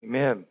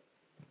Amen.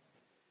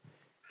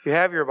 If you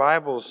have your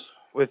Bibles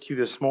with you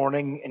this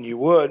morning, and you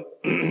would,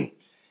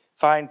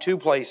 find two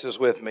places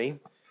with me.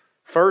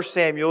 1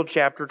 Samuel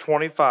chapter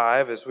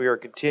 25, as we are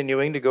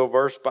continuing to go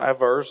verse by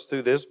verse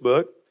through this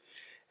book,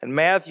 and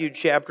Matthew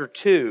chapter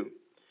 2.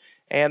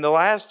 And the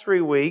last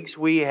 3 weeks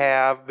we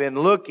have been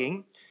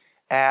looking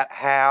at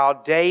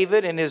how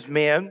David and his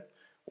men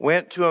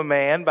went to a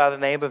man by the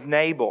name of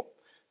Nabal,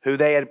 who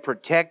they had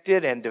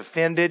protected and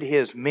defended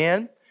his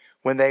men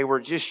when they were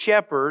just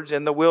shepherds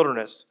in the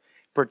wilderness.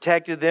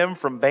 Protected them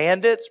from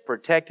bandits,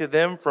 protected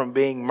them from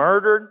being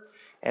murdered.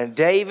 And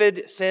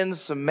David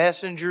sends some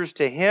messengers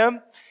to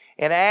him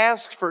and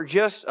asks for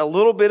just a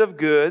little bit of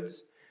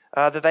goods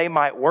that they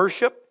might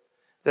worship,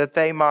 that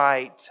they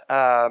might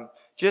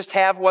just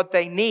have what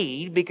they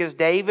need, because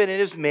David and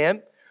his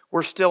men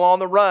were still on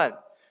the run.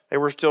 They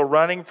were still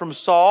running from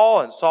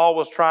Saul, and Saul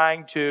was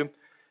trying to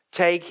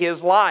take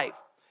his life.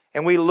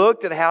 And we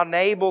looked at how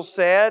Nabal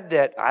said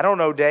that, I don't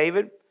know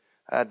David.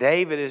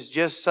 David is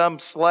just some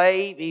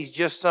slave. He's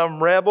just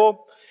some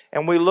rebel.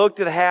 And we looked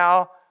at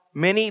how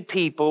many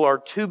people are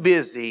too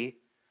busy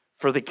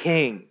for the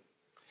king.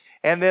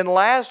 And then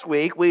last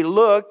week we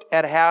looked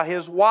at how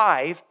his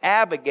wife,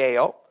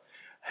 Abigail,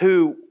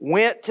 who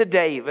went to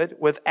David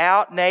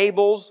without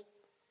Nabal's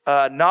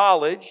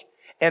knowledge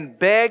and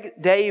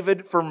begged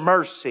David for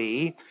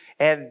mercy,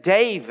 and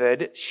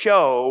David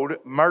showed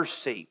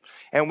mercy.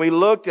 And we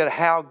looked at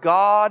how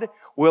God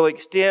will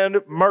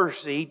extend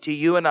mercy to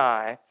you and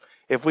I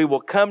if we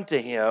will come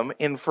to Him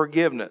in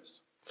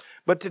forgiveness.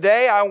 But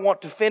today I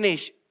want to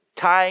finish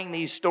tying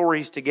these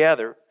stories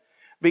together,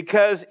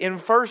 because in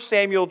 1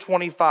 Samuel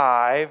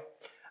 25,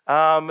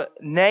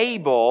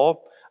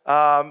 Nabal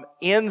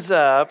ends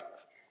up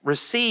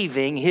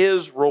receiving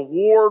his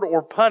reward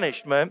or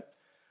punishment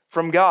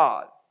from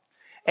God.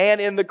 And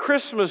in the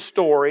Christmas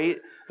story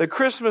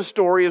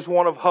is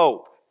one of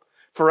hope.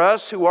 For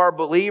us who are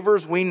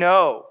believers, we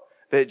know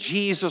that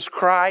Jesus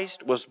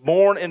Christ was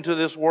born into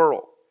this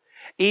world.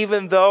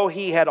 Even though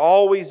He had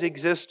always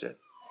existed,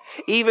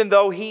 even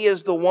though He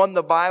is the one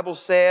the Bible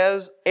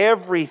says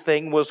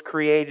everything was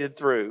created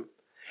through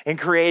and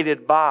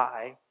created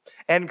by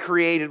and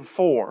created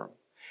for,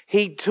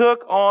 He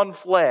took on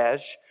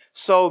flesh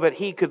so that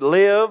He could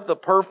live the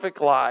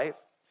perfect life,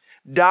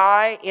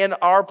 die in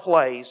our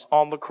place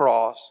on the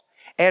cross,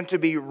 and to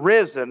be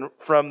risen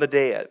from the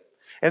dead.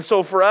 And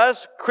so for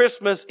us,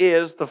 Christmas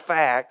is the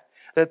fact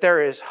that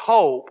there is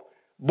hope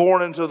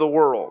born into the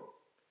world.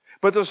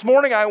 But this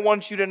morning I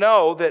want you to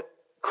know that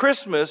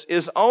Christmas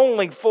is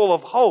only full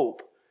of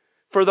hope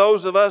for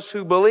those of us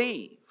who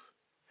believe.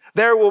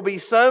 There will be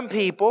some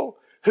people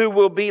who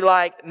will be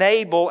like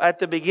Nabal at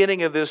the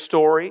beginning of this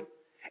story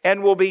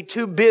and will be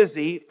too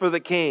busy for the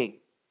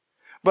king.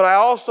 But I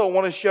also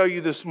want to show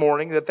you this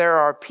morning that there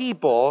are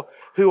people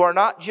who are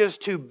not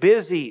just too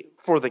busy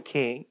for the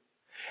king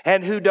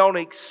and who don't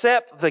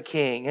accept the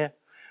king,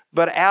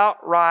 but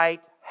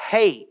outright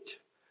hate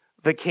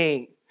the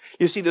king.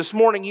 You see, this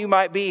morning you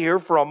might be here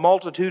for a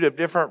multitude of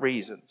different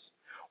reasons.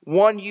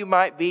 One, you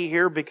might be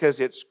here because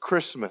it's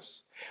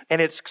Christmas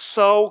and it's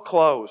so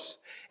close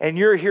and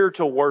you're here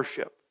to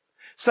worship.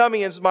 Some of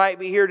you might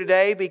be here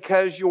today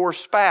because your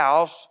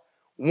spouse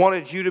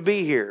wanted you to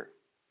be here.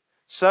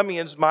 Some of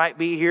you might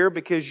be here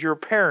because your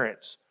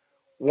parents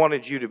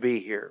wanted you to be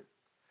here.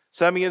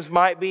 Some of you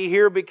might be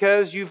here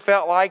because you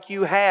felt like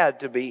you had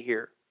to be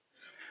here.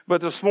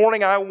 But this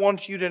morning I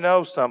want you to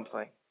know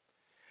something.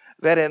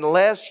 That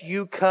unless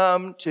you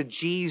come to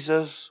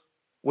Jesus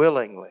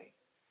willingly,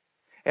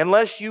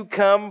 unless you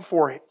come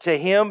to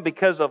Him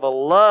because of a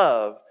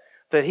love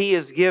that He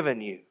has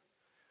given you,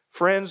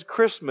 friends,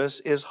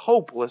 Christmas is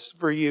hopeless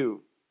for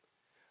you.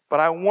 But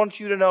I want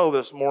you to know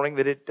this morning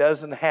that it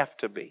doesn't have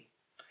to be.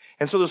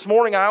 And so this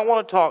morning I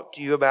want to talk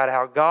to you about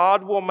how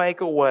God will make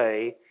a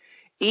way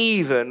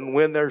even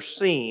when there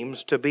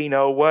seems to be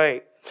no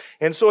way.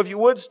 And so if you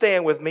would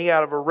stand with me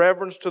out of a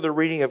reverence to the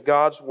reading of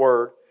God's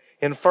Word,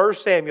 in 1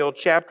 Samuel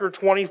chapter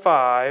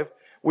 25,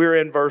 we're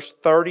in verse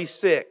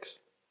 36.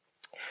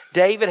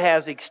 David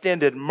has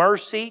extended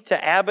mercy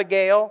to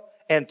Abigail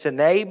and to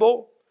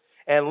Nabal.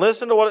 And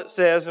listen to what it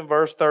says in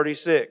verse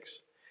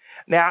 36.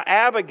 Now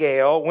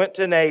Abigail went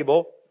to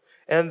Nabal,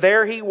 and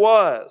there he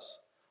was,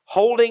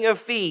 holding a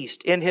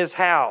feast in his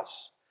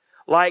house,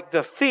 like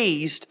the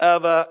feast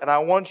of and I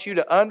want you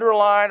to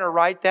underline or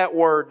write that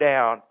word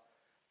down,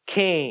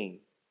 king.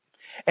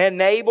 And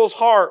Nabal's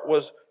heart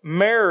was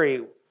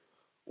merry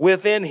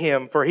within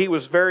him, for he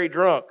was very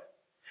drunk.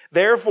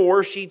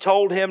 Therefore she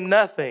told him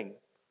nothing,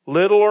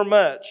 little or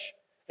much,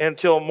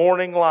 until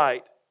morning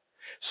light.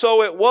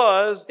 So it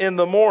was in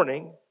the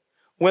morning,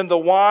 when the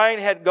wine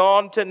had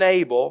gone to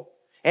Nabal,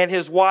 and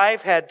his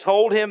wife had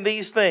told him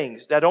these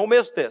things. Now don't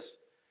miss this.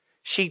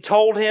 She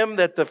told him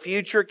that the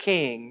future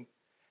king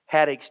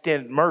had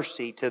extended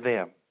mercy to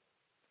them.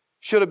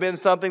 Should have been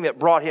something that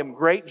brought him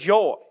great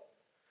joy,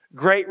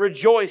 great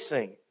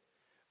rejoicing.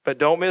 But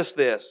don't miss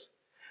this.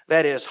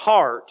 That his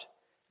heart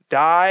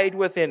died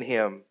within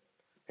him,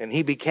 and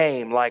he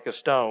became like a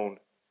stone.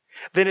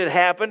 Then it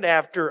happened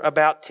after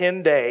about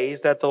 10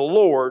 days that the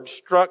Lord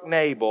struck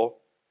Nabal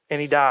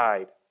and he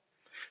died.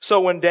 So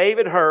when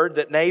David heard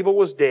that Nabal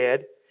was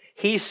dead,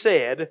 he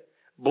said,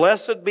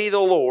 "Blessed be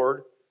the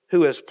Lord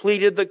who has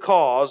pleaded the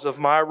cause of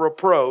my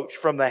reproach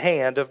from the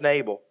hand of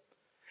Nabal,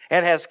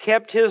 and has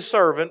kept his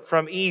servant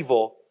from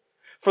evil.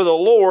 For the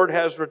Lord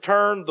has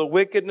returned the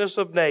wickedness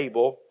of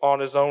Nabal on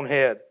his own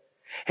head."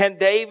 And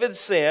David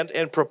sent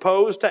and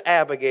proposed to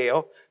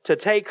Abigail to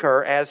take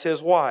her as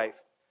his wife.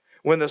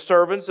 When the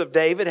servants of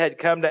David had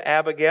come to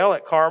Abigail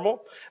at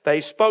Carmel,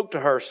 they spoke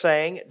to her,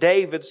 saying,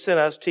 "David sent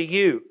us to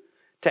you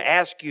to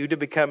ask you to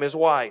become his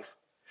wife."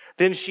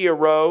 Then she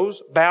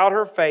arose, bowed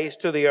her face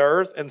to the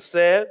earth, and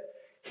said,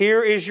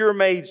 "Here is your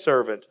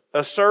maidservant,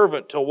 a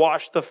servant to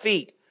wash the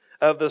feet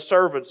of the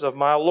servants of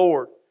my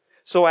Lord."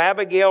 So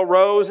Abigail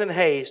rose in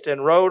haste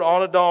and rode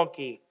on a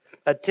donkey,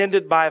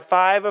 attended by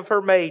 5 of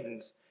her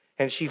maidens,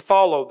 and she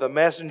followed the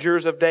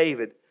messengers of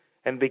David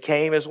and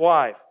became his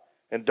wife.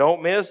 And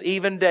don't miss,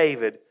 even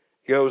David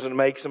goes and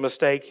makes a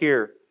mistake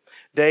here.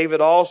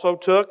 David also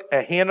took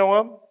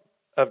Ahinoam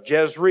of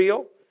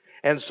Jezreel,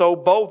 and so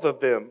both of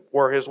them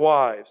were his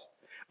wives.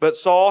 But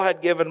Saul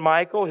had given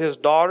Michal, his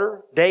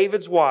daughter,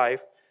 David's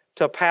wife,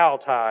 to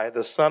Paltai,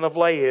 the son of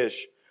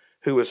Laish,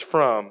 who was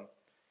from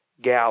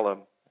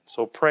Galim.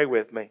 So pray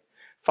with me.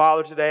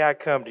 Father, today I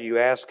come to you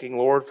asking,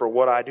 Lord, for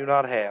what I do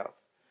not have.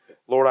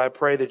 Lord, I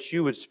pray that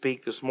you would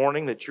speak this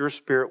morning, that your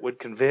Spirit would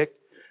convict.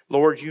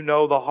 Lord, you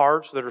know the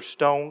hearts that are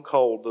stone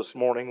cold this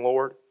morning,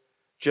 Lord,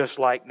 just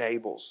like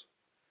Nabal's.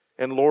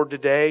 And Lord,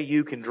 today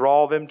you can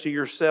draw them to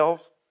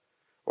yourself,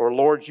 or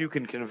Lord, you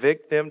can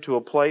convict them to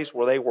a place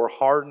where they were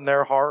hardened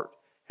their heart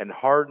and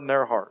hardened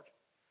their heart.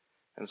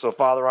 And so,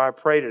 Father, I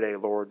pray today,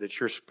 Lord, that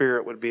your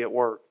Spirit would be at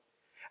work.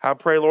 I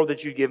pray, Lord,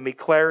 that you'd give me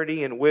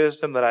clarity and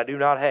wisdom that I do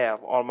not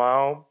have on my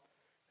own.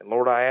 And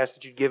Lord, I ask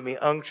that you'd give me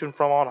unction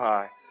from on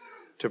high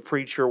to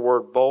preach your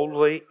word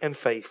boldly and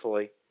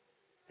faithfully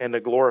and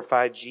to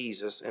glorify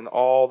Jesus in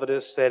all that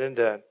is said and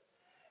done.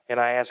 And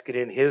I ask it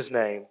in his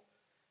name.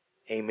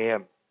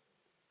 Amen.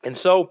 And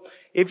so,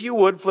 if you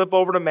would, flip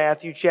over to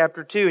Matthew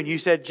chapter 2. And you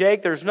said,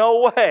 Jake, there's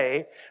no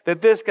way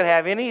that this could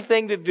have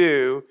anything to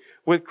do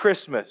with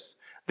Christmas.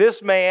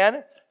 This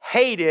man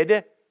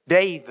hated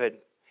David.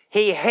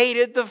 He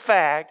hated the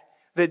fact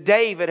that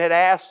David had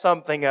asked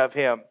something of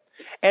him.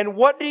 And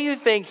what do you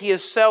think he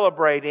is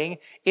celebrating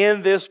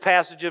in this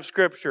passage of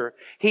Scripture?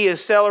 He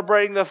is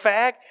celebrating the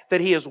fact that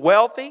he is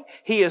wealthy.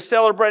 He is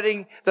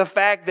celebrating the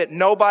fact that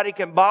nobody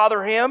can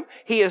bother him.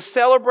 He is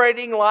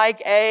celebrating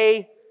like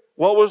a,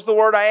 what was the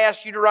word I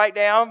asked you to write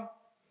down?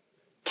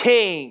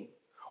 King.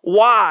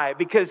 Why?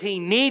 Because he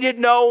needed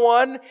no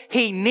one.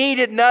 He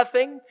needed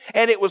nothing.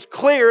 And it was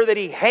clear that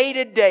he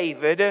hated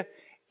David,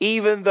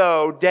 even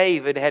though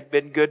David had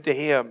been good to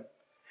him.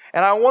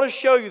 And I want to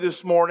show you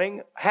this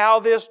morning how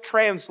this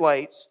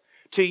translates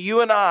to you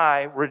and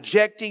I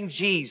rejecting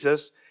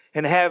Jesus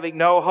and having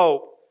no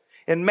hope.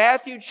 In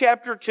Matthew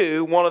chapter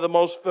 2, one of the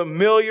most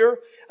familiar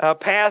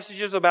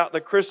passages about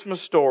the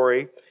Christmas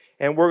story,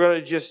 and we're going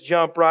to just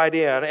jump right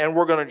in, and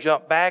we're going to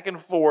jump back and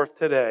forth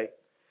today.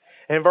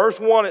 In verse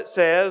 1 it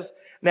says,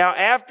 "Now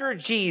after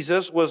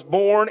Jesus was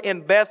born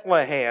in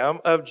Bethlehem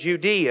of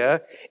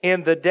Judea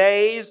in the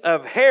days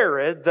of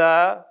Herod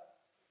the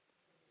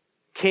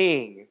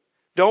king."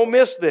 Don't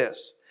miss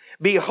this.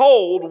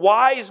 "Behold,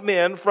 wise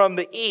men from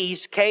the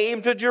east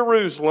came to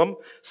Jerusalem,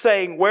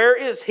 saying, 'Where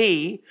is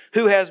he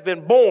who has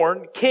been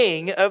born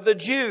King of the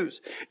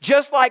Jews?'"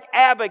 Just like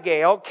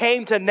Abigail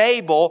came to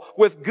Nabal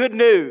with good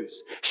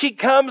news, she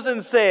comes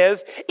and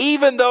says,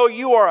 even though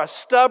you are a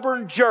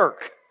stubborn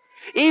jerk,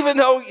 even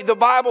though the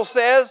Bible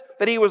says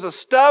that he was a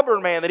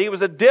stubborn man, that he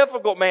was a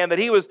difficult man, that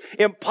he was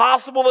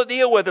impossible to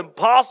deal with,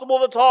 impossible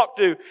to talk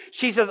to,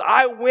 she says,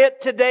 "I went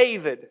to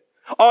David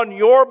on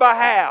your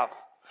behalf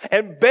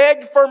and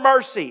begged for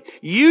mercy."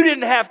 You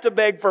didn't have to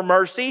beg for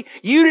mercy.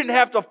 You didn't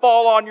have to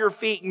fall on your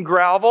feet and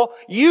grovel.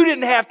 You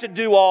didn't have to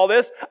do all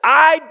this.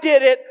 I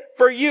did it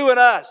for you and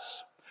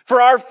us,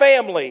 for our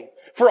family,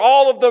 for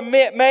all of the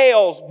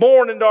males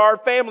born into our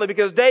family,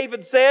 because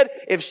David said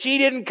if she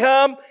didn't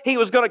come, he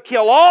was going to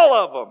kill all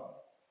of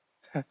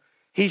them.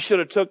 He should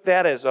have took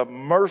that as a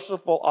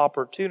merciful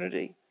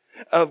opportunity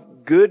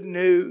of good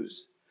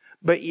news.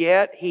 But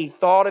yet he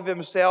thought of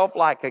himself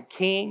like a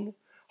king,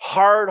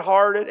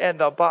 hard-hearted, and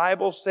the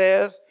Bible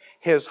says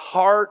his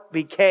heart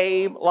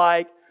became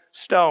like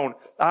stone.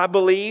 I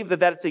believe that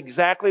that's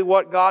exactly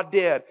what God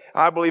did.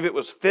 I believe it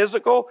was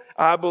physical.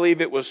 I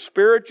believe it was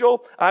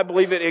spiritual. I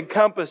believe it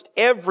encompassed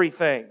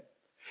everything.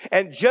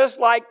 And just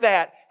like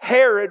that,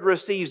 Herod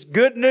receives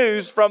good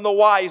news from the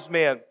wise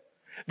men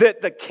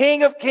that the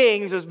King of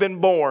Kings has been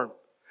born.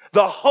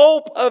 The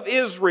hope of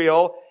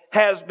Israel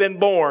has been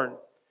born.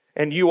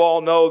 And you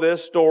all know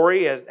this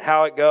story and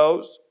how it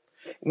goes.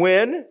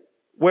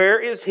 Where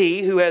is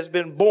he who has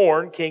been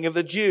born King of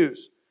the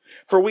Jews?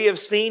 For we have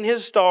seen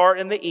his star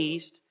in the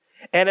east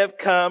and have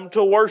come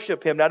to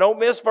worship him. Now don't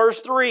miss verse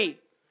 3,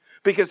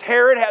 because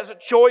Herod has a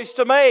choice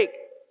to make.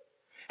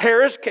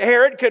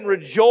 Herod can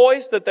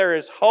rejoice that there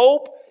is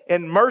hope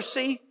and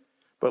mercy,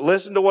 But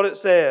listen to what it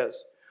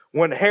says.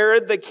 When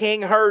Herod the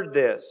king heard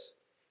this,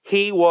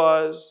 he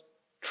was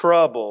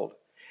troubled,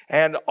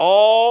 and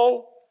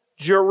all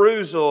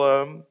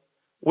Jerusalem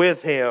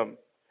with him.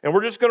 And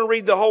we're just going to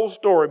read the whole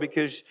story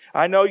because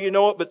I know you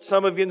know it, but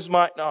some of you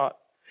might not.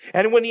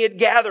 And when he had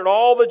gathered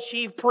all the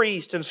chief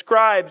priests and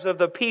scribes of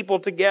the people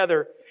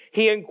together,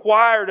 he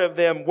inquired of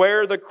them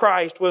where the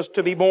Christ was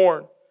to be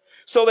born.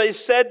 So they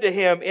said to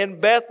him, in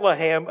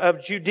Bethlehem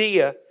of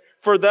Judea,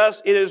 for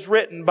thus it is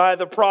written by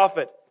the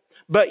prophet,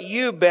 but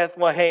you,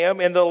 Bethlehem,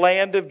 in the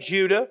land of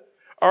Judah,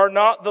 are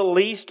not the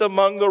least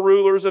among the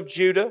rulers of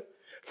Judah.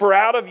 For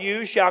out of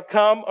you shall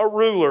come a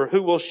ruler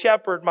who will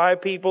shepherd my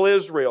people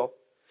Israel.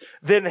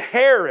 Then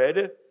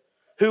Herod,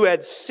 who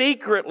had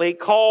secretly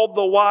called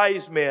the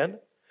wise men,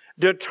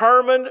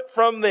 determined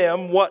from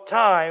them what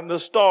time the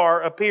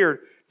star appeared.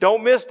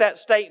 Don't miss that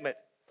statement.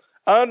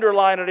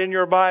 Underline it in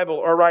your Bible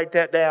or write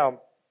that down.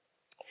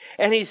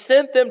 And he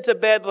sent them to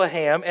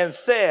Bethlehem and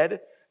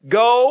said,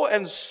 Go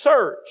and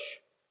search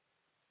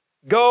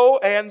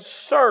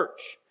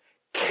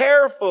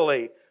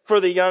carefully for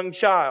the young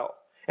child.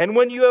 And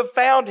when you have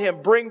found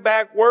him, bring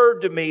back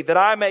word to me that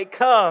I may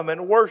come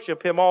and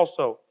worship him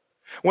also.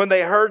 When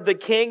they heard the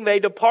king, they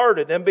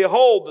departed. And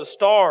behold, the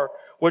star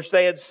which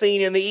they had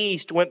seen in the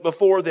east went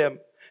before them,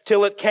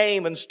 till it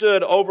came and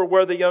stood over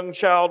where the young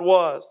child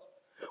was.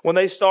 When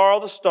they saw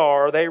the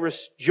star, they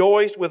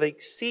rejoiced with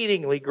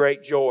exceedingly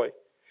great joy.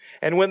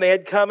 And when they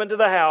had come into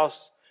the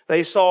house,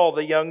 they saw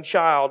the young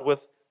child with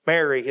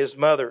Mary, his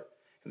mother,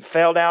 and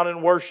fell down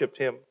and worshipped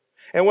him.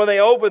 And when they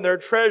opened their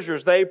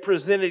treasures, they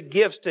presented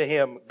gifts to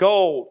him,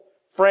 gold,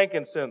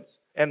 frankincense,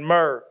 and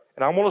myrrh.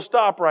 And I want to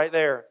stop right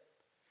there.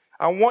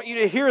 I want you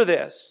to hear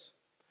this,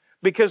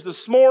 because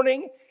this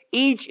morning,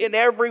 each and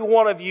every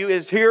one of you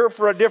is here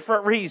for a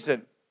different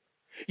reason.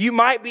 You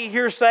might be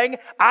here saying,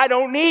 I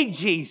don't need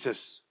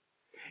Jesus.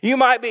 You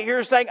might be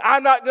here saying,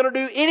 I'm not going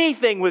to do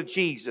anything with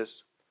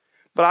Jesus.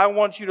 But I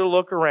want you to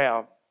look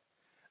around.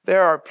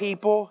 There are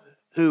people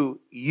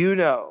who you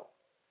know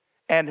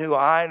and who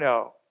I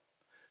know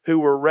who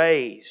were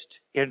raised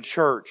in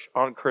church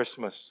on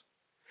Christmas.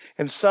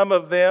 And some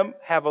of them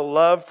have a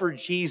love for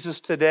Jesus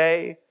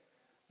today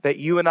that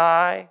you and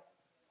I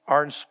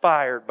are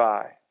inspired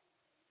by.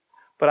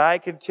 But I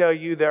can tell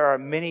you there are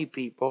many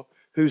people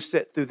who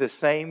sit through the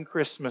same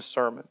Christmas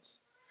sermons,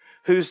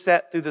 who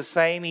sat through the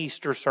same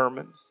Easter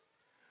sermons,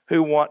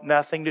 who want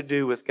nothing to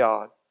do with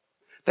God.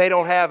 They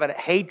don't have a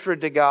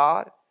hatred to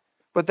God,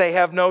 but they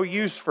have no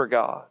use for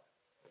God.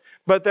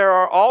 But there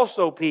are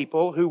also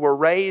people who were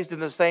raised in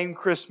the same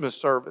Christmas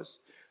service,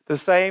 the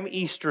same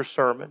Easter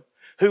sermon,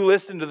 who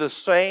listen to the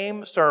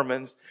same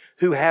sermons,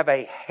 who have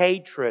a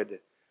hatred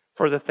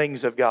for the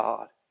things of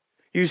God.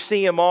 You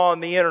see them on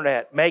the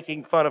internet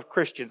making fun of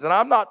Christians. And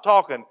I'm not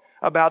talking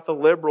about the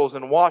liberals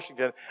in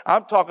Washington.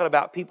 I'm talking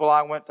about people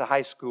I went to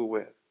high school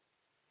with.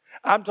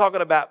 I'm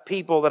talking about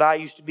people that I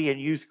used to be in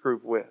youth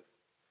group with.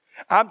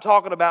 I'm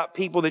talking about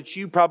people that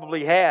you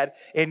probably had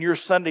in your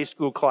Sunday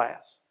school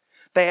class.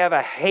 They have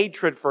a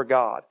hatred for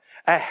God,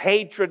 a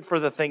hatred for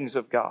the things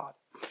of God.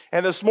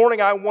 And this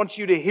morning I want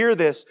you to hear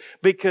this,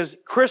 because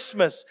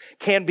Christmas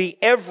can be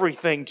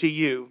everything to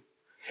you.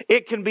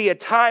 It can be a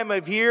time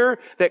of year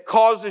that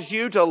causes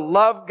you to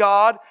love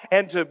God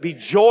and to be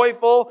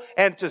joyful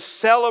and to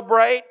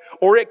celebrate.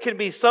 Or it can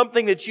be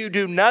something that you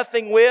do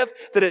nothing with,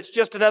 that it's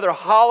just another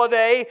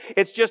holiday.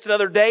 It's just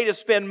another day to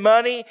spend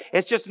money.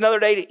 It's just another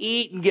day to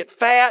eat and get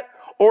fat.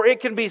 Or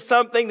it can be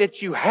something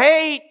that you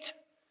hate,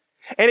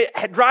 and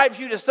it drives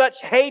you to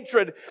such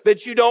hatred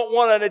that you don't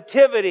want a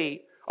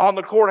nativity on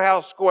the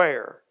courthouse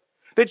square,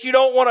 that you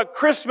don't want a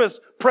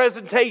Christmas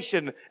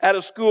presentation at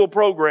a school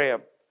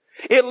program.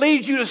 It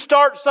leads you to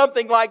start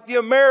something like the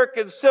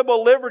American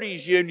Civil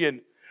Liberties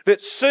Union that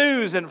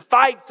sues and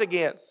fights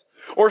against.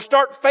 Or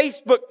start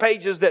Facebook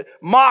pages that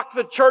mock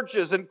the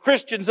churches and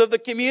Christians of the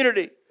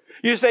community.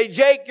 You say,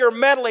 Jake, you're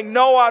meddling.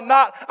 No, I'm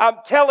not. I'm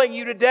telling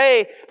you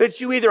today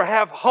that you either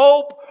have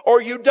hope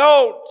or you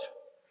don't.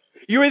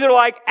 You're either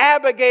like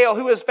Abigail,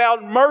 who has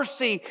found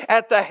mercy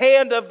at the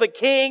hand of the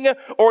king,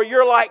 or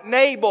you're like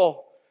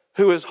Nabal,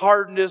 who has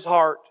hardened his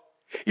heart.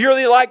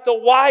 You're like the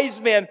wise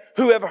men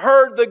who have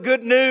heard the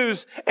good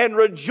news and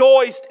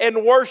rejoiced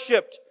and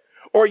worshiped.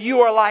 Or you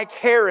are like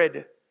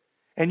Herod,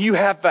 and you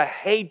have a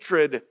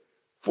hatred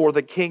for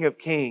the King of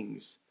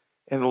Kings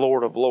and the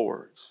Lord of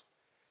Lords.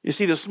 You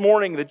see, this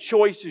morning the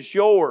choice is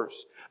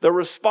yours. The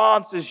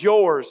response is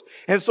yours.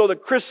 And so the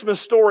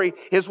Christmas story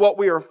is what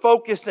we are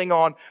focusing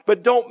on.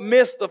 But don't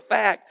miss the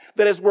fact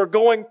that as we're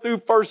going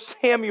through 1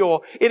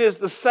 Samuel, it is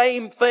the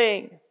same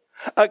thing.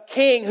 A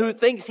king who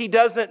thinks he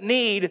doesn't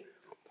need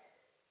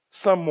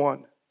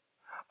someone.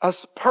 A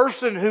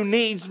person who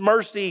needs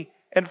mercy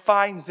and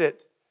finds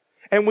it.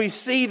 And we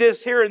see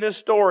this here in this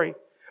story.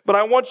 But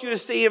I want you to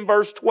see in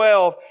verse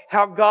 12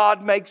 how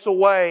God makes a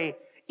way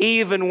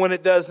even when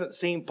it doesn't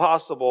seem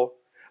possible.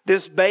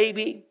 This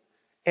baby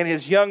and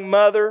his young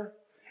mother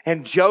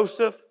and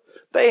Joseph,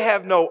 they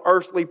have no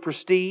earthly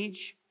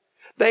prestige.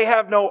 They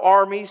have no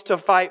armies to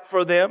fight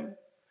for them.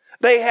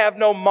 They have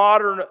no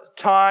modern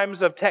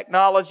times of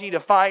technology to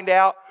find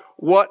out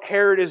what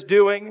Herod is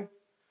doing.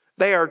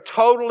 They are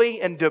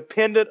totally and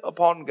dependent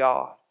upon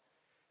God.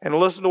 And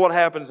listen to what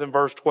happens in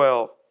verse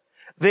 12.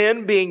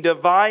 Then, being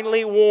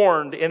divinely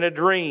warned in a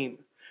dream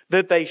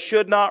that they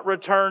should not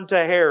return to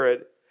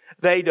Herod,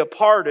 they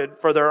departed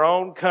for their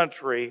own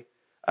country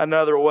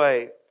another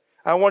way.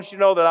 I want you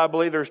to know that I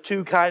believe there's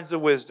two kinds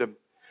of wisdom.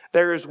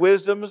 There is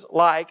wisdoms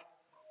like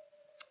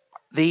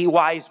the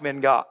wise men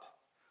got,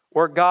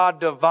 where God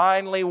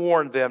divinely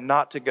warned them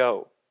not to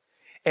go.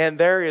 And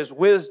there is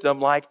wisdom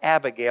like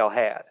Abigail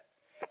had.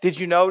 Did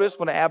you notice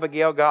when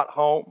Abigail got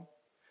home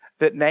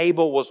that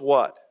Nabal was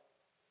what?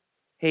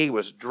 He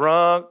was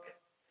drunk.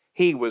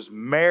 He was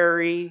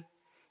merry.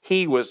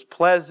 He was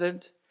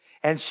pleasant.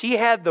 And she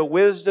had the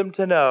wisdom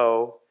to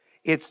know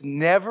it's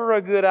never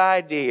a good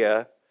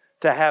idea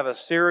to have a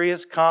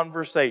serious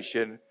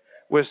conversation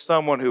with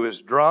someone who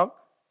is drunk,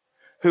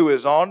 who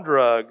is on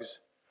drugs,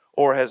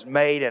 or has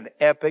made an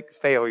epic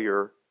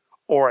failure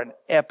or an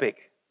epic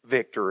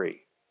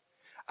victory.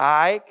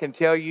 I can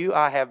tell you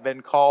I have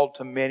been called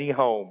to many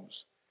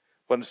homes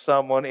when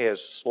someone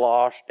is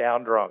sloshed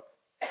down drunk.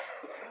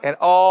 And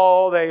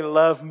oh, they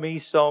love me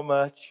so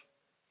much.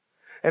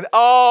 And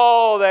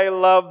oh, they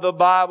love the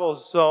Bible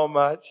so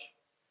much.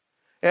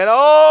 And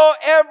oh,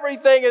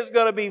 everything is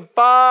going to be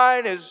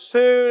fine as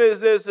soon as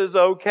this is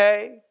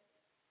okay.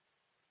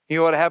 You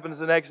know what happens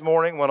the next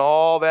morning when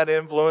all that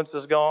influence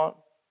is gone?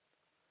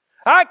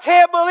 I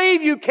can't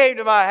believe you came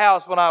to my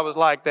house when I was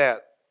like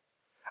that.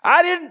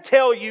 I didn't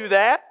tell you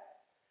that.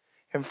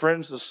 And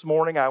friends, this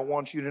morning I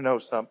want you to know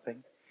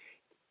something.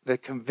 The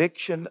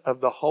conviction of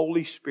the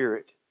Holy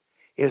Spirit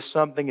is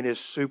something that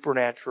is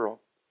supernatural.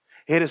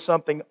 It is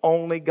something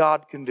only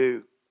God can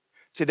do.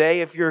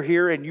 Today, if you're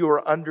here and you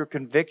are under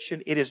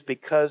conviction, it is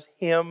because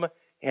Him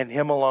and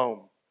Him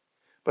alone.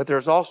 But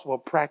there's also a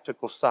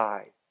practical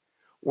side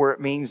where it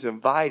means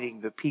inviting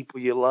the people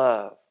you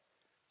love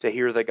to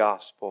hear the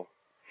gospel.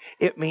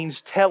 It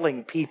means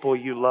telling people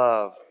you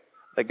love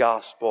the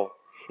gospel.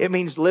 It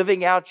means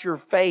living out your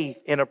faith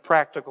in a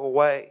practical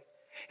way.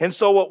 And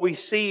so what we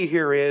see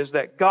here is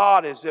that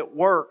God is at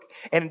work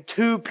and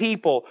two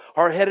people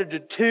are headed to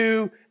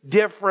two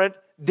different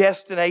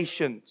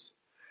destinations.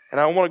 And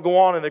I want to go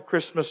on in the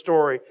Christmas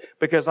story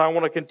because I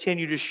want to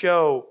continue to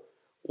show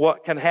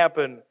what can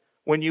happen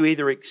when you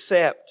either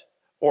accept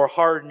or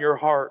harden your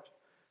heart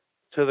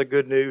to the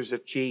good news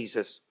of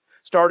Jesus.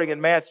 Starting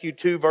in Matthew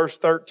 2, verse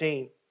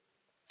 13.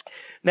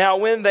 Now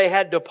when they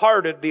had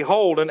departed,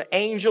 behold, an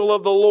angel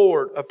of the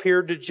Lord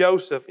appeared to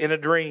Joseph in a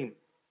dream,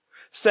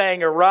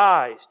 saying,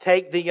 Arise,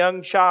 take the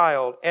young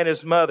child and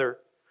his mother,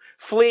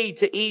 flee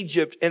to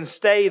Egypt and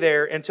stay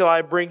there until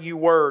I bring you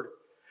word.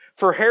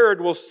 For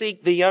Herod will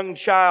seek the young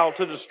child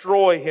to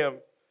destroy him.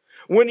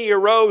 When he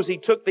arose, he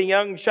took the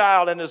young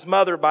child and his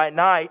mother by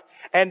night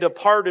and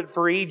departed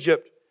for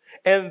Egypt.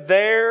 And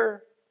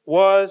there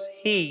was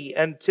he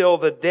until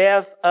the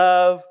death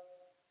of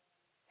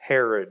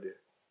Herod,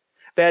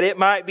 that it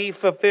might be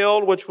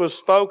fulfilled which was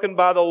spoken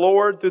by the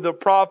Lord through the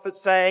prophet,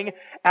 saying,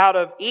 Out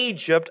of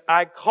Egypt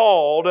I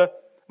called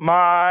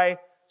my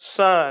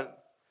son.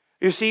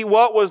 You see,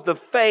 what was the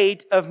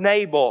fate of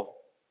Nabal?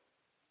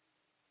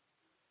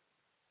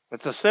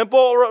 It's a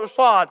simple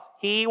response.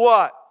 He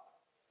what?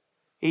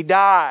 He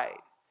died.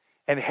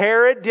 And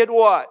Herod did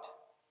what?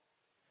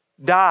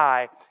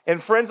 Die.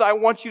 And friends, I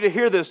want you to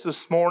hear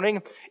this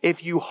morning.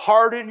 If you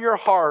harden your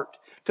heart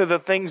to the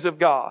things of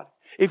God,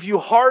 if you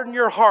harden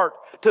your heart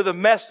to the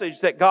message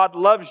that God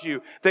loves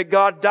you, that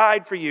God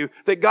died for you,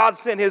 that God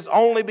sent His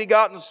only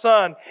begotten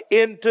Son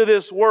into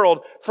this world,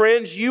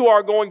 friends, you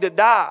are going to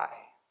die.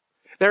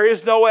 There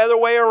is no other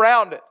way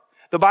around it.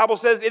 The Bible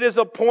says it is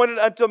appointed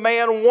unto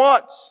man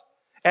once,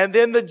 and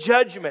then the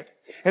judgment.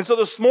 And so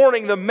this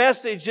morning the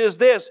message is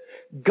this: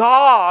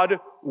 God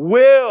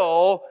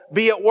will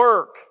be at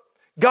work.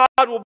 God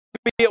will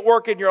be at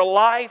work in your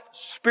life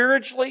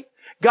spiritually.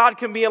 God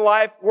can be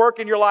at work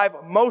in your life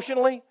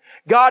emotionally.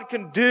 God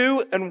can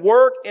do and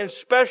work in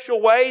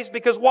special ways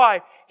because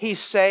why? He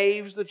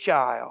saves the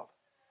child.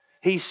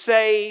 He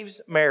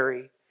saves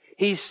Mary.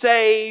 He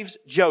saves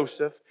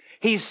Joseph.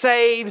 He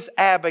saves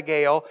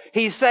Abigail.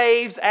 He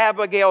saves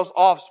Abigail's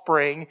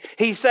offspring.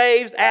 He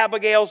saves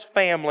Abigail's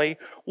family.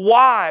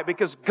 Why?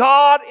 Because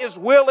God is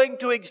willing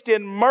to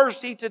extend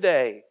mercy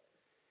today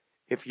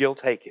if you'll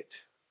take it.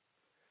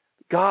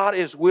 God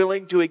is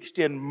willing to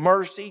extend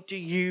mercy to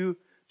you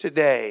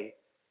today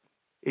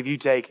if you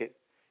take it.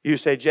 You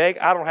say, Jake,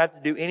 I don't have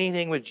to do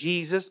anything with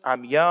Jesus.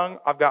 I'm young.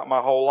 I've got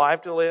my whole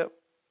life to live.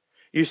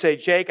 You say,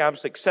 Jake, I'm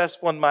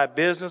successful in my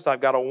business.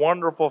 I've got a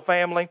wonderful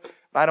family.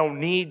 I don't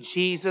need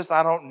Jesus.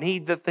 I don't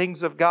need the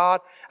things of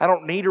God. I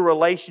don't need a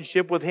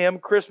relationship with Him.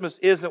 Christmas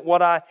isn't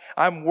what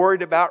I'm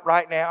worried about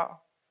right now.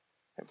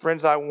 And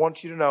friends, I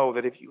want you to know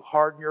that if you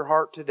harden your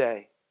heart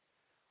today,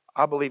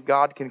 I believe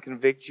God can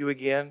convict you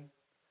again.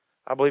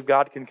 I believe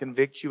God can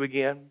convict you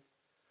again.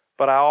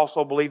 But I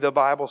also believe the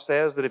Bible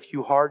says that if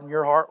you harden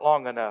your heart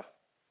long enough,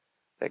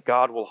 that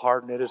God will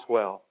harden it as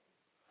well.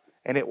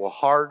 And it will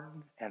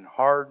harden and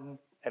harden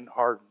and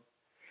harden.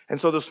 And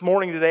so this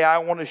morning today, I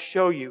want to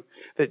show you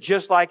that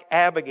just like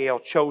Abigail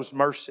chose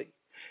mercy,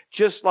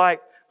 just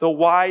like the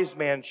wise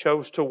man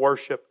chose to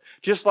worship,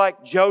 just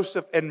like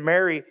Joseph and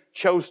Mary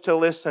chose to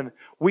listen,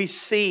 we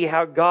see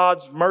how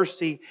God's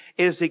mercy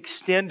is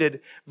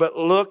extended. But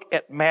look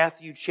at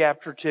Matthew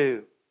chapter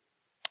 2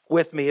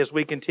 with me as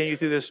we continue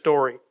through this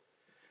story.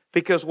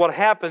 Because what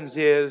happens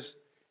is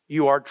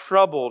you are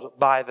troubled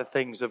by the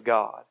things of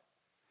God.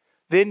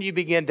 Then you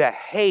begin to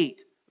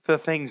hate the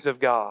things of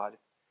God.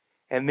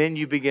 And then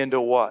you begin to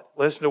what?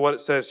 Listen to what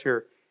it says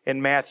here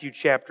in Matthew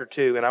chapter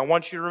 2. And I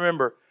want you to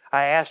remember,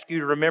 I ask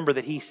you to remember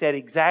that He said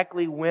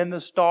exactly when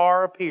the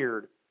star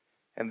appeared.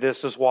 And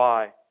this is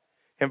why.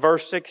 In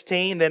verse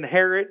 16, then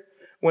Herod,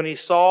 when he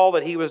saw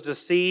that he was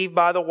deceived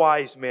by the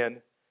wise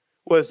men,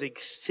 was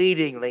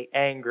exceedingly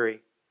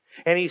angry.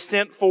 And he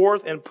sent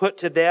forth and put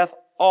to death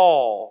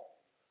all,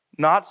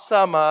 not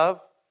some of,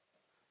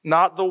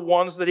 not the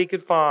ones that he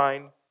could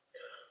find,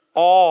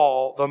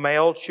 all the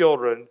male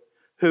children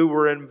who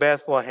were in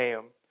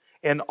Bethlehem,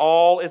 in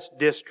all its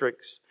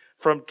districts,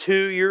 from 2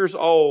 years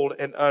old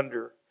and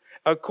under,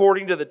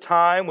 according to the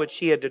time which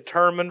he had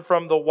determined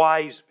from the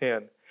wise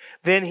men.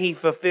 Then he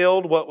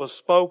fulfilled what was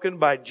spoken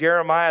by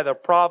Jeremiah the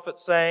prophet,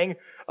 saying,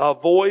 a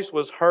voice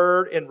was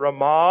heard in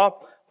Ramah,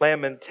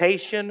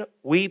 lamentation,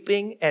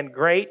 weeping, and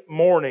great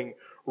mourning.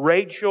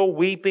 Rachel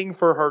weeping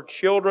for her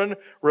children,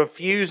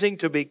 refusing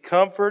to be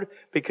comforted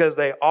because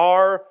they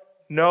are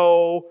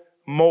no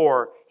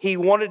more. He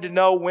wanted to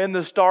know when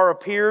the star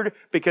appeared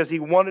because he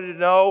wanted to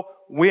know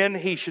when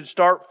he should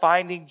start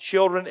finding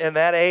children in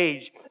that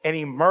age. And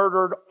he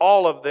murdered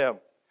all of them.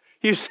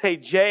 You say,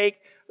 Jake,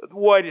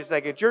 wait a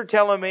second. You're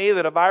telling me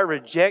that if I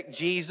reject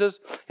Jesus,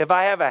 if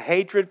I have a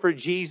hatred for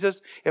Jesus,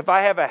 if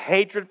I have a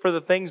hatred for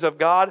the things of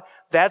God,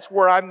 that's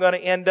where I'm going to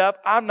end up?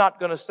 I'm not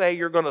going to say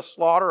you're going to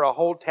slaughter a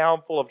whole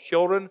town full of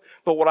children.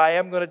 But what I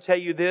am going to tell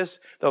you this,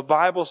 the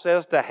Bible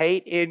says to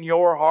hate in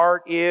your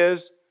heart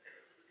is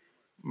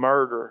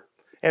murder.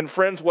 And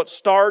friends, what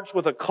starts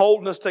with a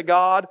coldness to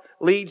God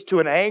leads to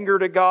an anger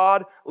to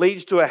God,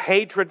 leads to a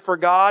hatred for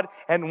God.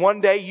 And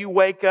one day you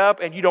wake up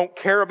and you don't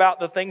care about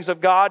the things of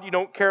God. You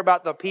don't care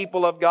about the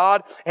people of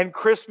God. And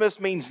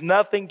Christmas means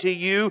nothing to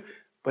you,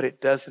 but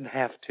it doesn't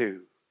have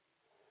to.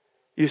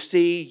 You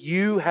see,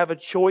 you have a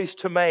choice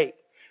to make.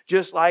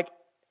 Just like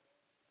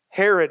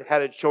Herod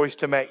had a choice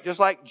to make. Just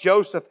like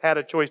Joseph had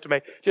a choice to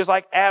make. Just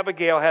like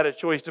Abigail had a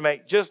choice to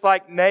make. Just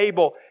like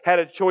Nabal had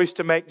a choice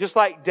to make. Just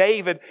like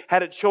David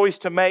had a choice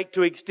to make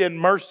to extend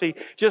mercy.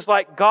 Just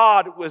like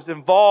God was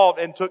involved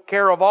and took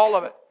care of all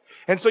of it.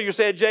 And so you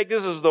said, Jake,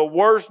 this is the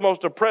worst,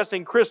 most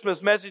depressing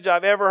Christmas message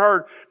I've ever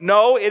heard.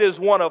 No, it is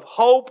one of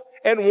hope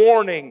and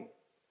warning.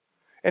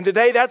 And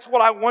today that's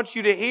what I want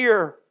you to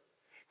hear.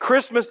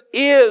 Christmas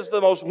is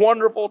the most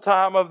wonderful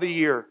time of the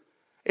year.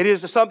 It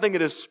is something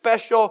that is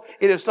special.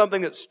 It is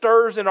something that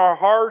stirs in our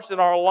hearts and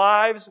our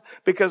lives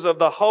because of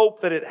the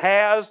hope that it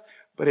has.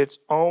 But it's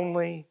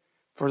only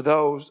for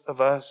those of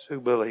us who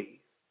believe.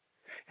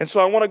 And so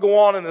I want to go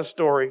on in this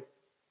story.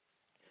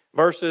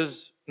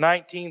 Verses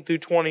 19 through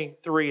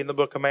 23 in the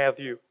book of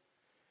Matthew.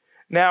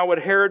 Now when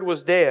Herod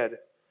was dead,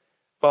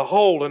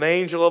 behold, an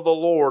angel of the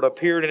Lord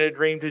appeared in a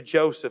dream to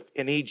Joseph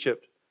in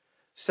Egypt,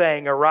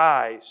 saying,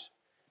 arise,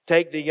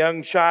 take the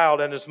young child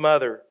and his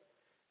mother,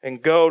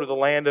 and go to the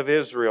land of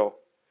Israel.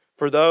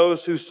 For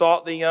those who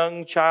sought the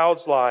young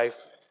child's life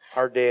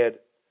are dead.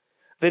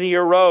 Then he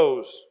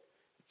arose,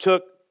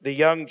 took the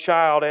young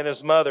child and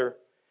his mother,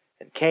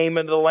 and came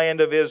into the land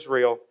of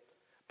Israel.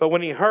 But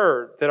when he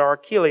heard that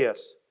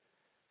Archelaus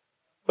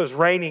was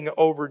reigning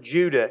over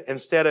Judah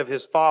instead of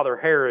his father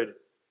Herod,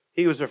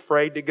 he was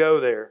afraid to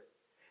go there.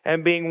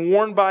 And being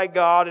warned by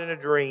God in a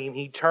dream,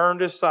 he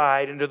turned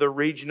aside into the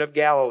region of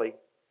Galilee.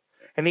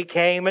 And he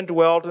came and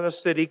dwelt in a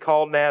city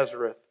called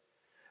Nazareth,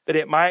 that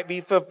it might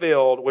be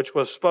fulfilled which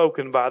was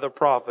spoken by the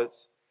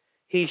prophets,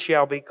 he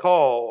shall be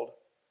called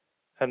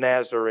a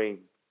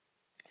Nazarene.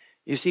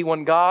 You see,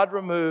 when God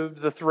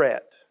removed the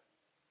threat,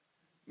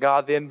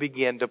 God then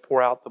began to pour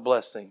out the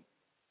blessing.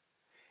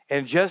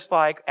 And just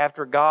like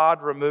after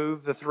God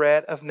removed the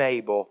threat of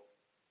Nabal,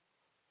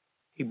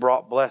 He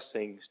brought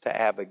blessings to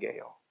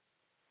Abigail.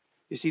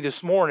 You see,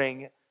 this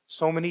morning,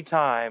 so many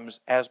times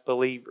as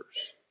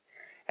believers,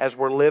 as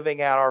we're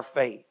living out our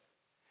faith,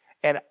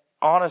 and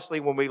honestly,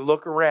 when we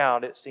look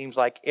around, it seems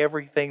like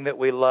everything that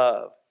we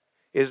love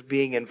is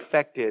being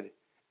infected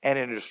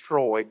and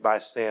destroyed by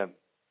sin.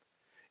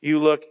 You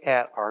look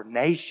at our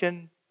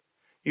nation,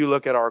 you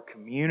look at our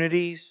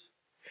communities,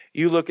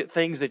 you look at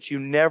things that you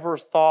never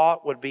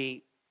thought would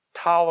be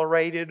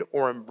tolerated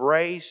or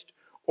embraced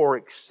or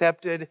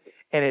accepted,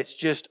 and it's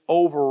just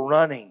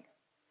overrunning.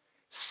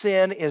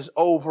 Sin is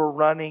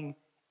overrunning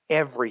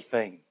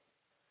everything.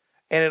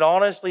 And it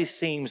honestly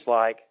seems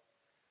like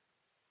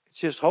it's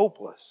just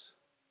hopeless.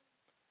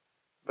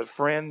 But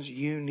friends,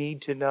 you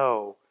need to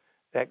know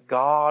that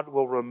God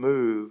will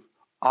remove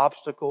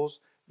obstacles.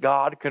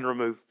 God can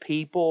remove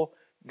people.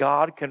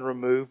 God can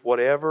remove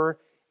whatever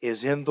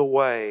is in the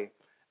way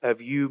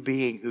of you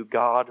being who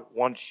God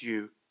wants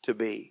you to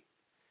be.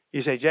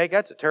 You say, Jake,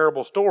 that's a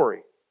terrible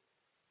story.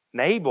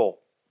 Nabal,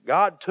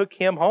 God took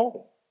him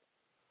home.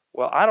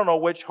 Well, I don't know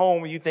which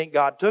home you think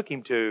God took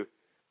him to,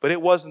 but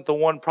it wasn't the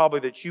one probably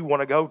that you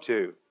want to go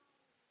to.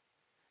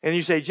 And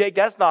you say, Jake,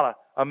 that's not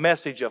a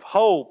message of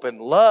hope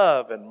and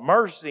love and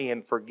mercy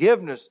and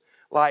forgiveness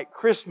like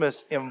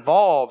Christmas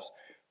involves.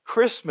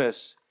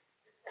 Christmas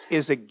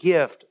is a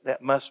gift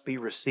that must be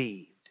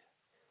received.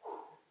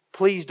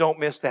 Please don't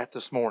miss that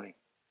this morning.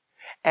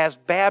 As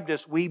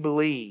Baptists, we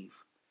believe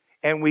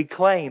and we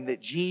claim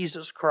that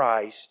Jesus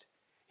Christ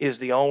is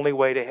the only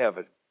way to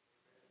heaven.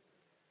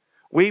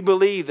 We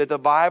believe that the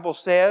Bible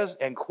says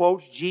and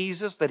quotes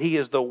Jesus that He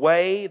is the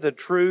way, the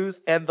truth,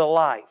 and the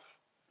life.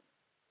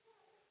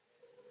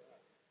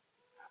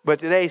 But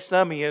today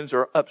some of you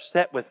are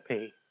upset with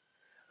me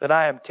that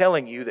I am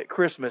telling you that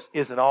Christmas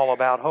isn't all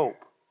about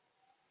hope.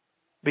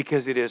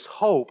 Because it is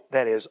hope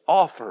that is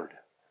offered,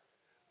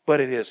 but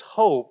it is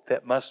hope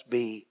that must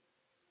be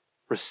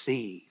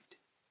received.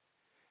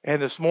 And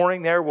this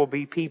morning there will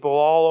be people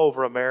all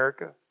over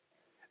America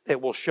that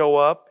will show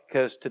up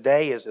because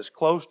today is as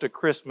close to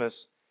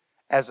Christmas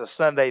as a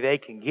Sunday they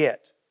can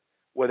get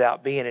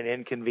without being an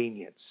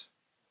inconvenience.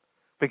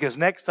 Because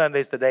next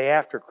Sunday is the day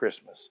after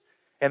Christmas.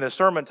 And the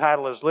sermon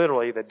title is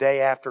literally The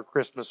Day After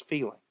Christmas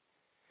Feeling.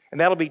 And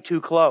that'll be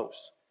too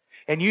close.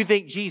 And you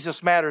think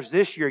Jesus matters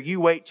this year, you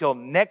wait till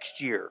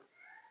next year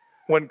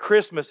when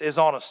Christmas is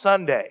on a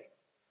Sunday.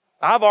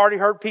 I've already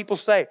heard people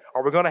say,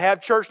 are we going to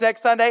have church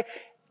next Sunday?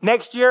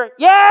 Next year?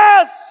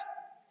 Yes!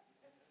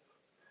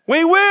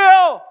 We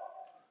will!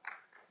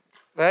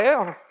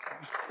 Well,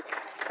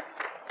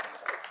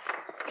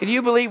 can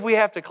you believe we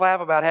have to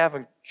clap about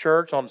having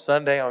church on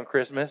Sunday on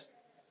Christmas?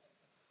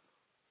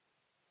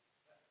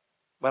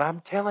 But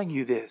I'm telling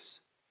you this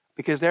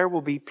because there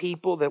will be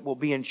people that will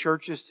be in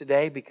churches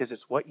today because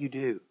it's what you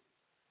do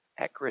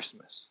at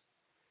Christmas.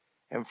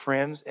 And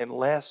friends,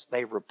 unless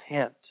they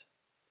repent,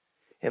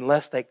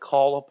 unless they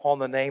call upon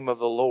the name of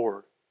the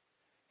Lord,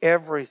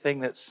 everything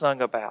that's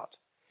sung about,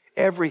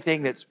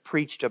 everything that's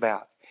preached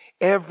about,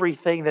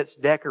 everything that's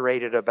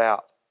decorated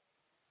about,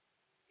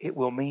 it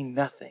will mean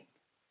nothing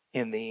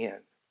in the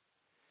end.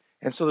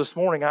 And so this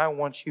morning I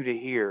want you to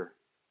hear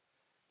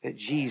that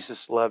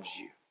Jesus loves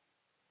you.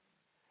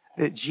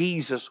 That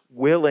Jesus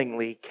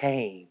willingly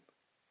came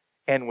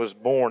and was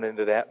born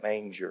into that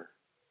manger.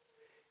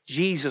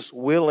 Jesus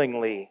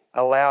willingly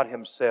allowed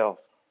Himself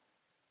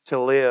to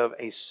live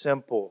a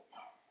simple,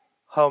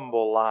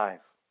 humble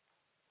life.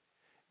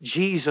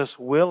 Jesus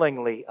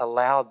willingly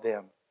allowed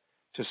them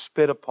to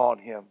spit upon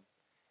Him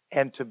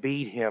and to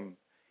beat Him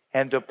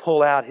and to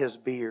pull out His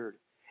beard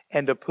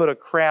and to put a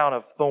crown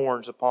of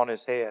thorns upon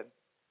His head.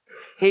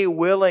 He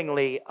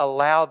willingly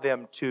allowed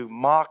them to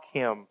mock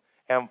Him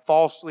and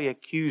falsely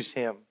accuse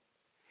Him.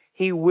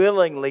 He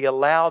willingly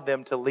allowed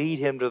them to lead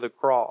Him to the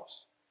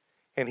cross.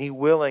 And He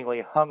willingly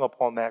hung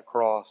upon that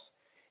cross,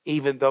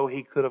 even though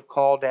He could have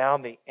called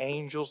down the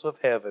angels of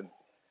heaven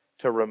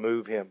to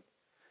remove Him.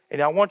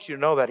 And I want you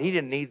to know that He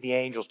didn't need the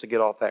angels to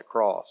get off that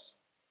cross.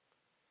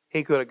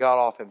 He could have got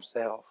off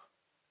Himself.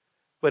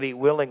 But He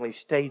willingly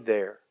stayed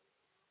there.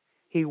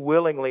 He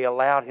willingly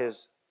allowed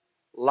His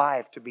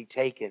life to be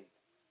taken,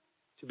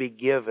 to be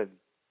given.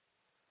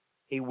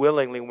 He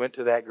willingly went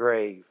to that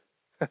grave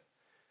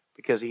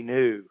because He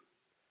knew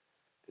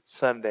that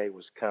Sunday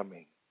was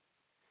coming.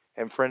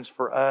 And friends,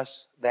 for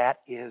us, that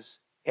is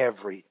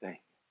everything.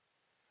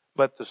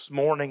 But this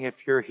morning,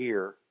 if you're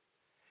here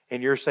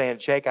and you're saying,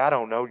 Jake, I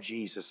don't know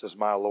Jesus as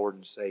my Lord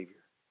and Savior.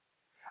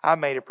 I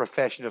made a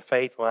profession of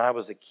faith when I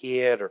was a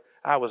kid or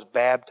I was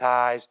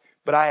baptized,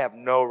 but I have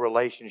no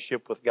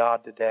relationship with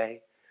God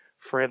today.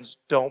 Friends,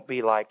 don't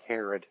be like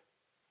Herod.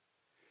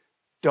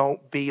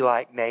 Don't be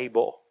like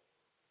Nabal.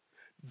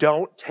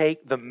 Don't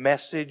take the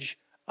message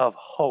of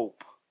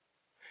hope.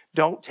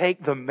 Don't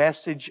take the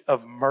message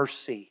of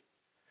mercy.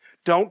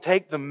 Don't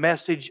take the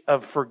message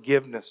of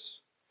forgiveness.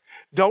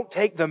 Don't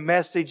take the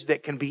message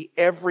that can be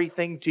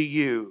everything to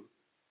you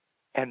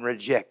and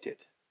reject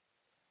it.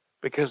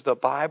 Because the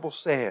Bible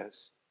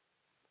says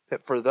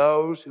that for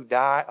those who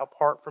die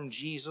apart from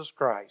Jesus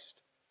Christ,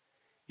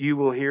 you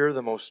will hear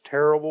the most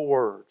terrible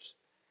words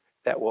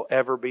that will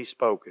ever be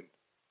spoken.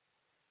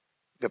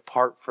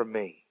 Depart from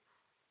me,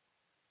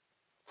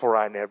 for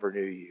I never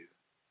knew you.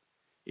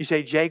 You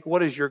say, Jake,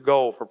 what is your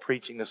goal for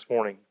preaching this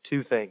morning?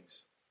 2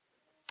 things.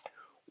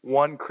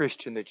 1,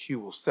 Christian, that you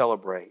will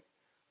celebrate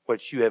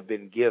what you have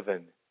been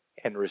given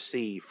and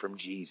received from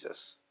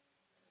Jesus.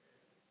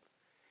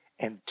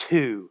 And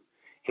 2,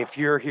 if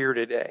you're here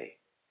today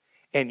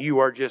and you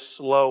are just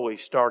slowly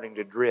starting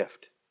to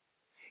drift,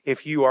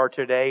 if you are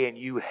today and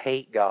you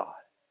hate God,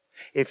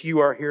 if you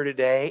are here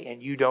today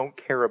and you don't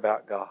care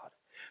about God,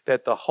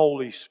 that the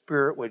Holy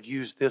Spirit would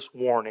use this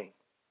warning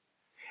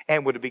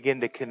and would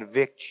begin to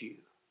convict you.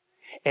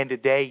 And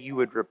today you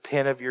would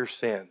repent of your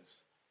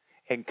sins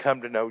and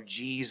come to know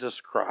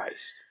Jesus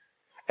Christ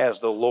as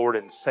the Lord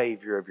and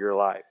Savior of your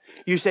life.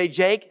 You say,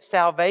 Jake,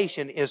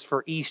 salvation is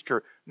for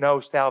Easter. No,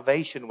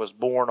 salvation was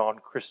born on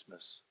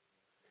Christmas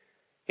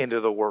into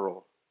the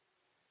world.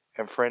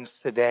 And friends,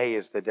 today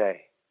is the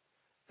day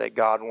that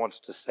God wants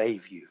to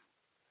save you.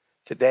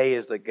 Today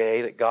is the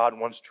day that God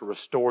wants to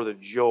restore the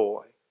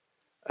joy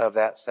of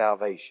that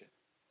salvation.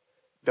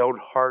 Don't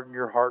harden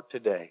your heart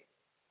today,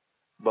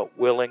 but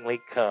willingly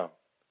come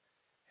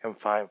and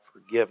find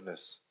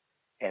forgiveness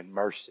and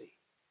mercy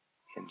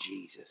in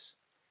Jesus.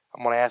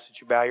 I'm going to ask that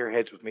you bow your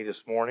heads with me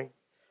this morning.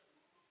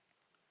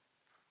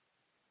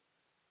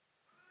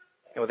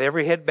 And with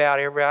every head bowed,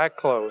 every eye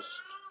closed,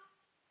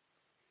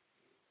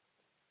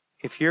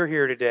 if you're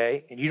here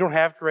today, and you don't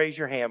have to raise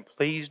your hand,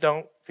 please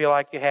don't feel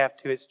like you have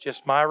to. It's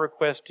just my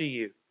request to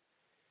you.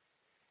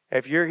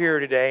 If you're here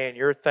today and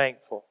you're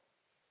thankful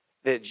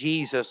that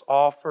Jesus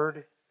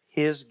offered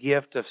His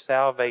gift of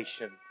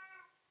salvation,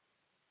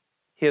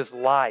 His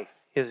life,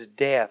 His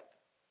death,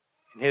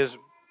 and His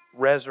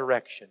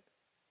resurrection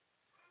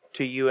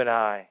to you and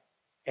I,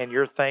 and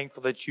you're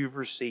thankful that you've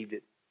received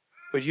it,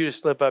 would you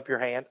just slip up your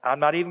hand? I'm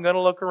not even going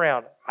to look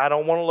around. I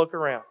don't want to look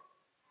around.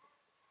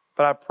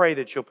 But I pray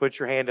that you'll put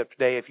your hand up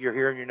today if you're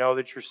here and you know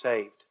that you're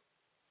saved.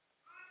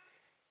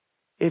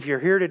 If you're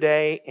here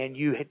today and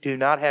you do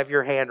not have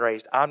your hand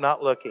raised, I'm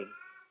not looking,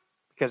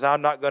 because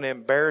I'm not going to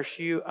embarrass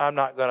you. I'm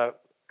not going to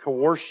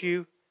coerce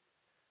you.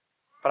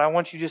 But I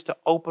want you just to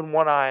open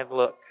one eye and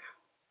look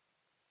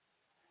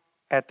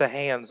at the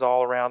hands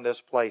all around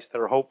this place that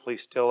are hopefully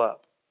still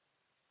up.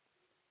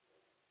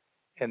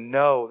 And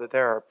know that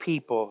there are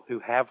people who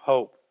have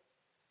hope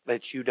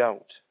that you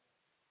don't.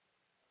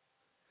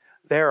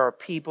 There are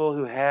people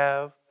who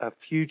have a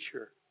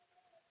future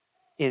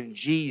in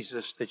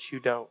Jesus that you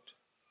don't.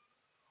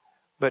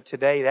 But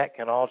today that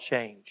can all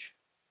change.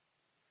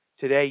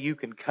 Today you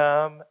can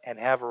come and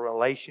have a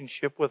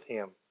relationship with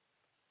Him.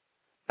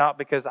 Not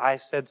because I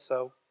said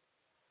so,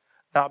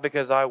 not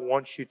because I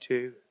want you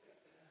to,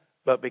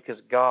 but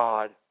because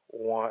God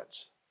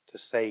wants to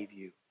save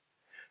you.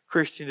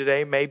 Christian,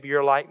 today maybe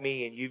you're like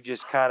me and you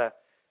just kind of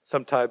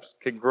sometimes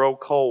can grow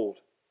cold.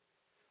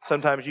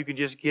 Sometimes you can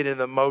just get in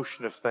the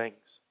motion of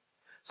things.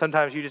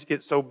 Sometimes you just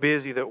get so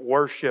busy that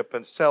worship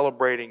and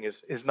celebrating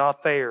is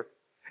not there.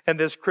 And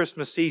this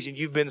Christmas season,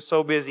 you've been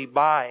so busy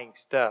buying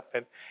stuff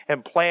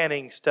and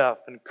planning stuff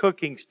and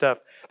cooking stuff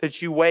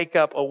that you wake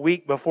up a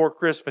week before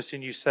Christmas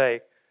and you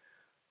say,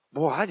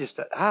 boy, I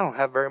don't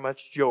have very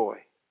much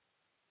joy.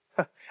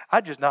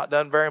 I've just not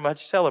done very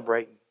much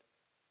celebrating.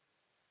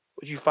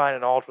 Would you find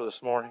an altar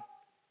this morning?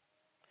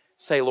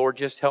 Say, Lord,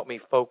 just help me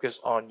focus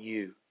on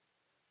you.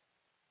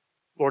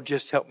 Lord,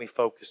 just help me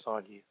focus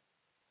on you.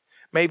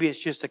 Maybe it's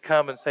just to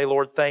come and say,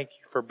 Lord, thank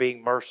you for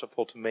being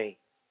merciful to me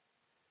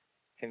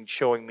and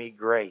showing me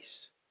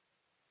grace.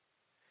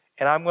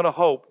 And I'm going to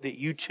hope that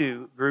you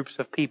two groups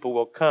of people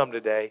will come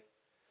today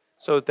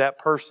so that that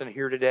person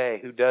here today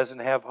who doesn't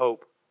have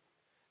hope,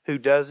 who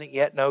doesn't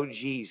yet know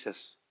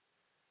Jesus,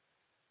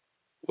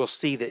 will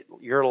see that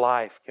your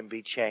life can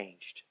be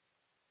changed.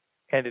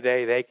 And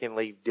today they can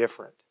leave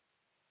different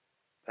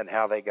than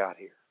how they got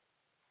here.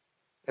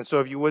 And so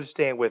if you would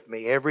stand with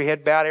me, every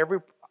head bowed, every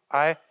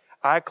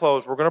eye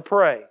closed, we're going to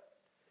pray.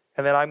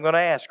 And then I'm going to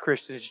ask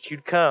Christians that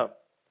you'd come.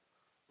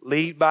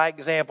 Lead by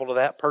example to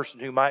that person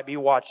who might be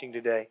watching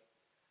today,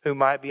 who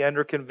might be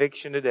under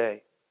conviction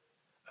today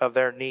of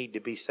their need to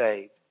be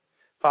saved.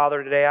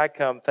 Father, today I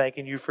come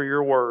thanking you for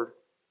your word.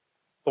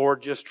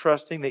 Lord, just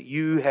trusting that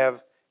you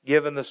have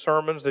given the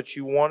sermons that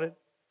you wanted,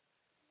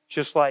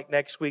 just like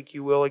next week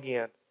you will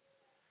again.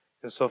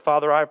 And so,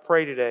 Father, I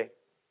pray today,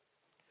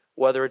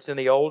 whether it's in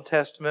the Old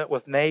Testament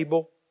with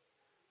Nabal,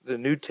 the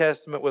New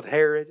Testament with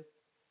Herod,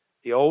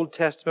 the Old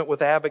Testament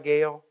with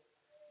Abigail,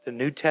 the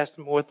New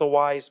Testament with the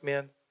wise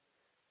men,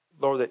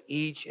 Lord, that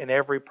each and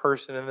every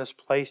person in this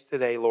place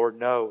today, Lord,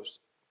 knows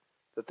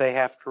that they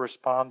have to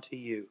respond to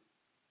you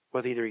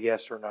with either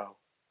yes or no.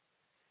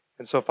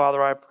 And so,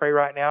 Father, I pray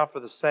right now for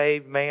the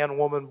saved man,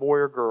 woman, boy,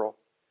 or girl,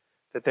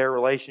 that their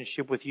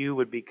relationship with you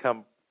would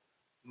become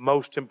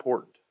most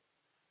important.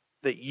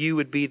 That you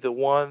would be the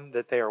one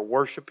that they are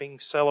worshiping,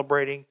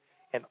 celebrating,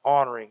 and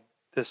honoring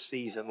this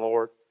season,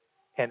 Lord,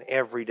 and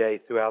every day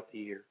throughout the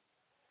year.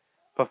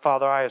 But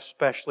Father, I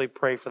especially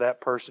pray for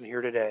that person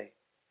here today,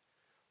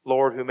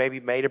 Lord, who maybe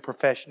made a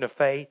profession of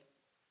faith,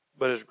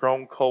 but has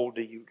grown cold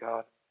to you,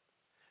 God.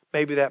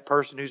 Maybe that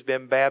person who's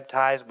been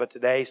baptized, but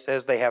today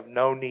says they have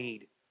no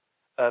need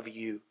of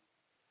you.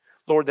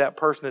 Lord, that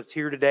person that's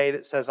here today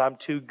that says, I'm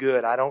too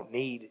good, I don't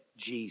need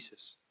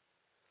Jesus.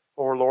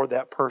 Or Lord,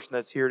 that person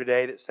that's here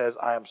today that says,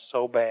 I am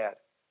so bad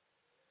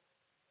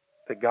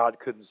that God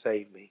couldn't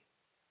save me.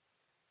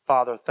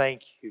 Father,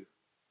 thank you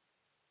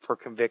for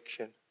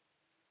conviction.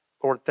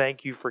 Lord,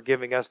 thank you for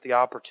giving us the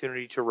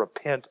opportunity to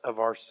repent of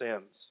our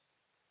sins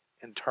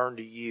and turn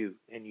to you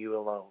and you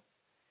alone.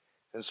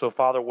 And so,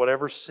 Father,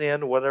 whatever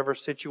sin, whatever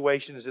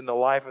situation is in the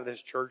life of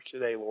this church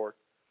today, Lord,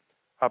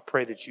 I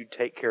pray that you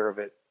take care of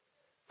it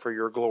for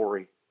your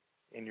glory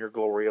and your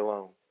glory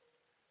alone.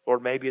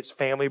 Lord, maybe it's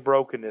family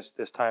brokenness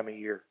this time of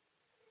year,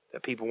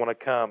 that people want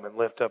to come and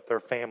lift up their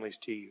families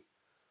to you.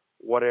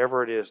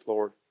 Whatever it is,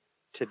 Lord,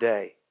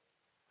 today,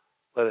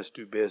 let us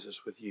do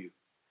business with you.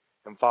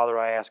 And Father,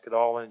 I ask it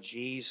all in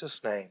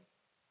Jesus' name.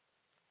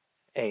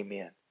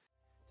 Amen.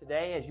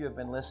 Today, as you have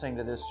been listening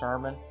to this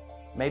sermon,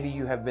 Maybe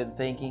you have been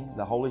thinking,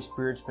 the Holy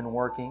Spirit's been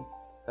working,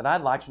 that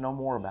I'd like to know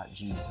more about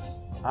Jesus.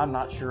 I'm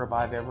not sure if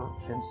I've ever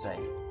been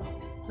saved.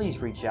 Please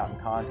reach out and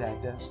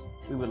contact us.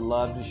 We would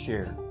love to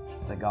share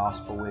the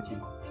gospel with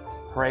you,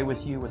 pray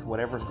with you with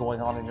whatever's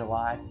going on in your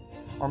life.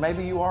 Or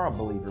maybe you are a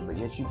believer, but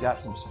yet you've got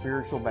some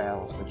spiritual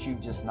battles that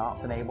you've just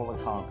not been able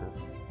to conquer.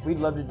 We'd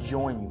love to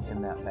join you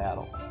in that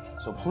battle.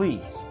 So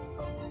please,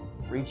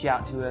 reach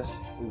out to us.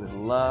 We would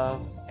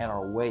love and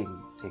are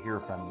waiting to hear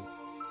from you.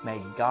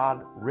 May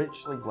God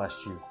richly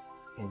bless you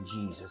in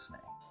Jesus'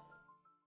 name.